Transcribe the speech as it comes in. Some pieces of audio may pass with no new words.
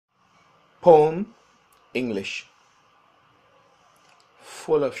Poem, English.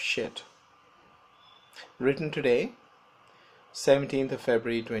 Full of shit. Written today, 17th of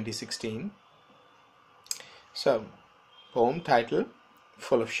February 2016. So, poem title,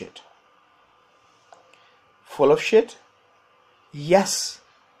 Full of shit. Full of shit? Yes,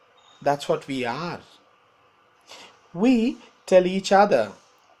 that's what we are. We tell each other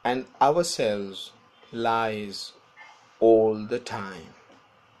and ourselves lies all the time.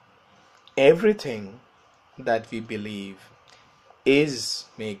 Everything that we believe is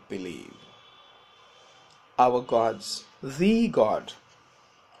make-believe. Our gods, the God,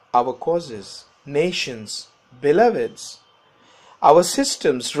 our causes, nations, beloveds, our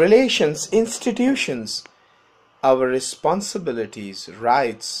systems, relations, institutions, our responsibilities,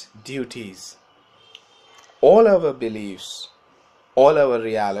 rights, duties, all our beliefs, all our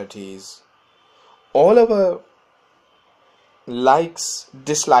realities, all our likes,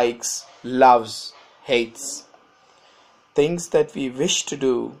 dislikes, loves, hates, things that we wish to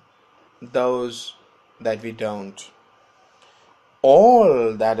do, those that we don't.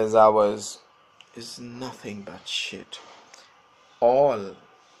 All that is ours is nothing but shit. All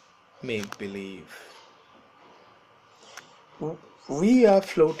make believe. We are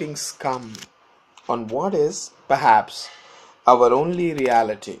floating scum on what is perhaps our only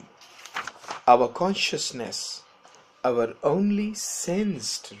reality, our consciousness, our only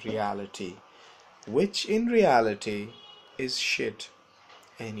sensed reality, which in reality is shit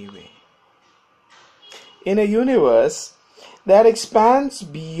anyway. In a universe that expands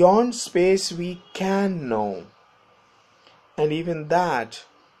beyond space we can know, and even that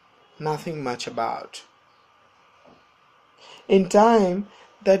nothing much about. In time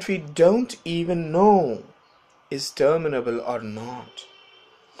that we don't even know is terminable or not.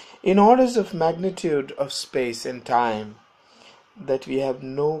 In orders of magnitude of space and time that we have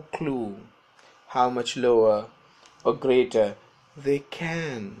no clue how much lower or greater they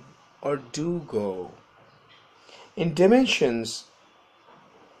can or do go. In dimensions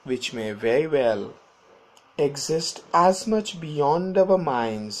which may very well exist as much beyond our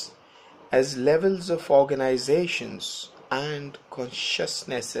minds as levels of organizations and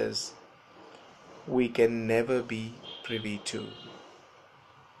consciousnesses we can never be privy to.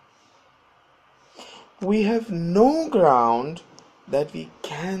 We have no ground that we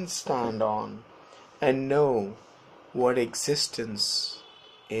can stand on and know what existence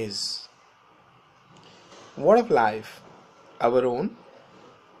is. What of life? Our own?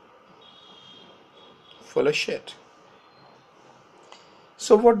 Full of shit.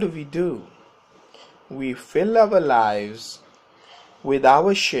 So what do? We fill our lives with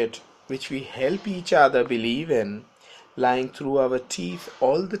our shit, which we help each other believe in, lying through our teeth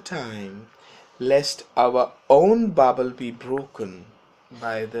all the time, lest our own bubble be broken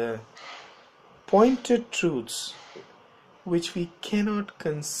by the pointed truths which we cannot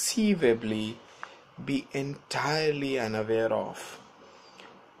conceivably be entirely unaware of,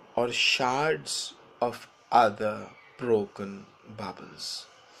 or shards of other broken bubbles.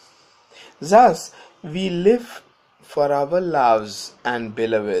 Thus, we live for our loves and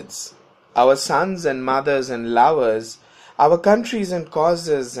beloveds, our sons and mothers and lovers, our countries and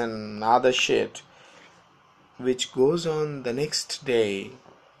causes and other shit, which goes on the next day.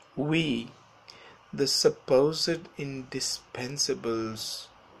 We, the supposed indispensables,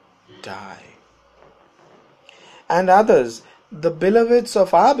 die. And others, the beloveds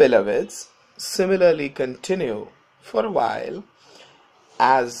of our beloveds, similarly continue for a while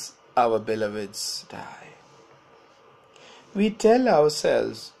as our beloveds die. We tell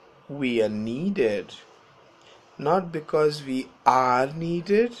ourselves we are needed, not because we are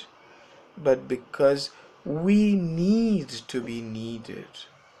needed, but because we need to be needed.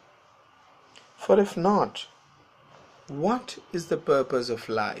 For if not, what is the purpose of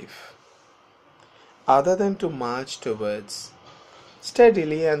life other than to march towards,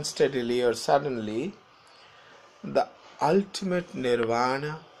 steadily and steadily or suddenly, the ultimate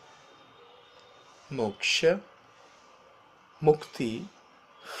nirvana, moksha, mukti,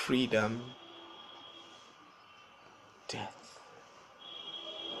 freedom, death?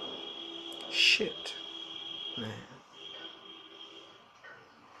 Shit, man.